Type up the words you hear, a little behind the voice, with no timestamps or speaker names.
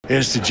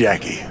Here's to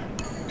Jackie.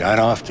 Gone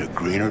off to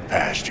greener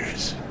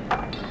pastures.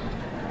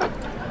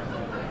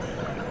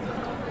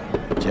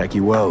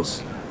 Jackie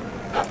Wells.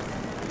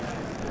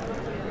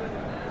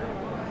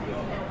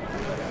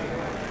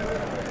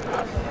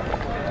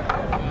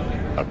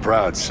 A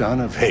proud son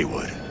of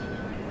Haywood.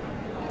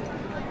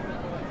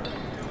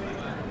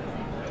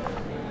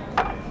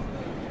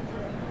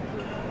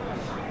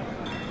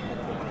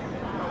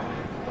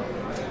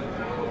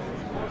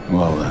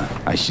 Well,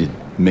 I should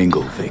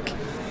mingle, Vic.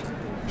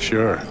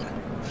 Sure.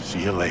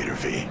 See you later,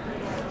 V.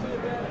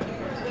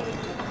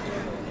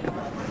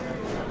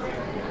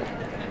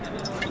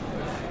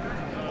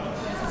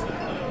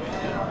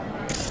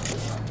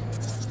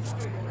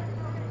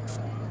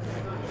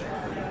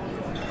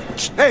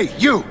 Hey,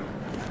 you!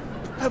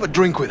 Have a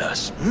drink with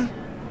us, hmm?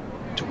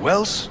 To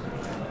Wells?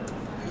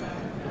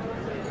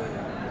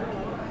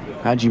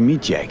 How'd you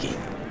meet Jackie?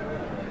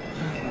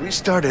 We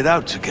started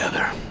out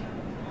together.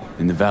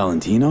 In the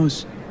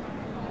Valentinos?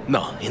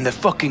 No, in the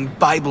fucking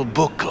Bible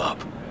book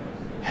club.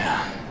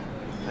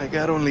 I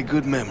got only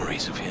good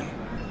memories of him.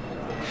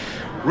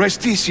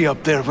 Rest easy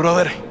up there,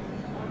 brother.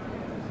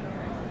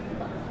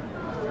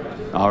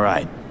 All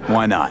right,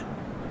 why not?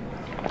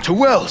 To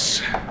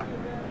Wells.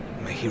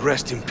 May he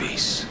rest in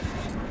peace.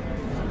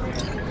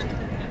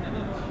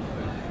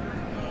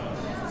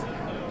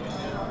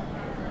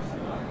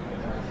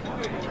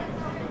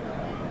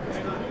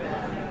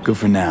 Good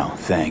for now,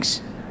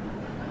 thanks.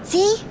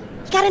 See?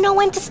 You gotta know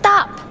when to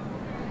stop.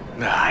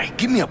 Nah,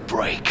 give me a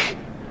break.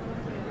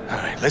 All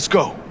right, let's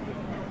go.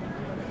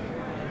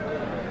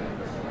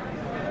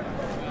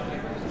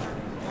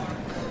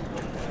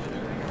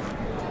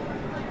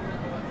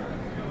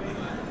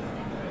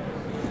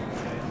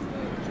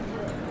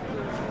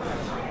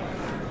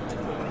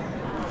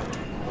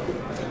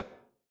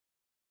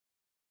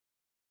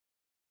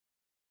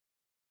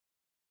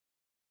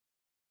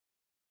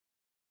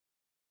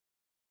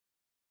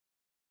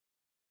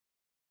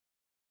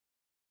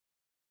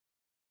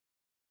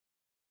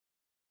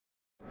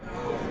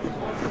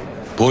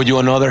 Pour you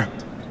another?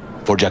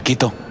 For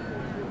Jaquito?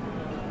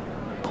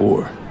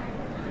 Pour.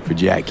 For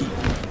Jackie.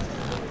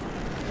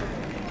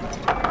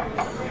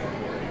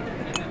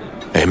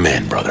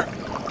 Amen, brother.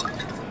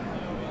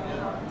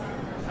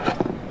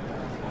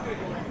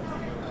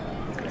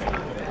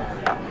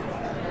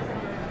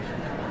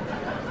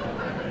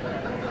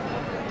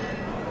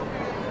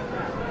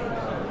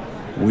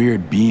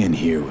 Weird being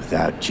here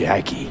without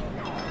Jackie.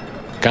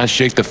 Can't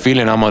shake the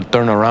feeling I'm gonna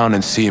turn around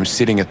and see him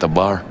sitting at the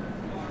bar.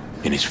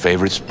 In his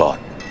favorite spot,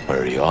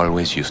 where he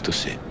always used to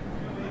sit.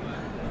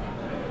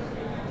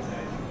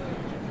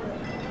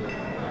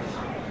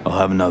 I'll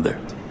have another.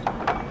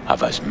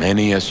 Have as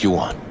many as you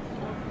want.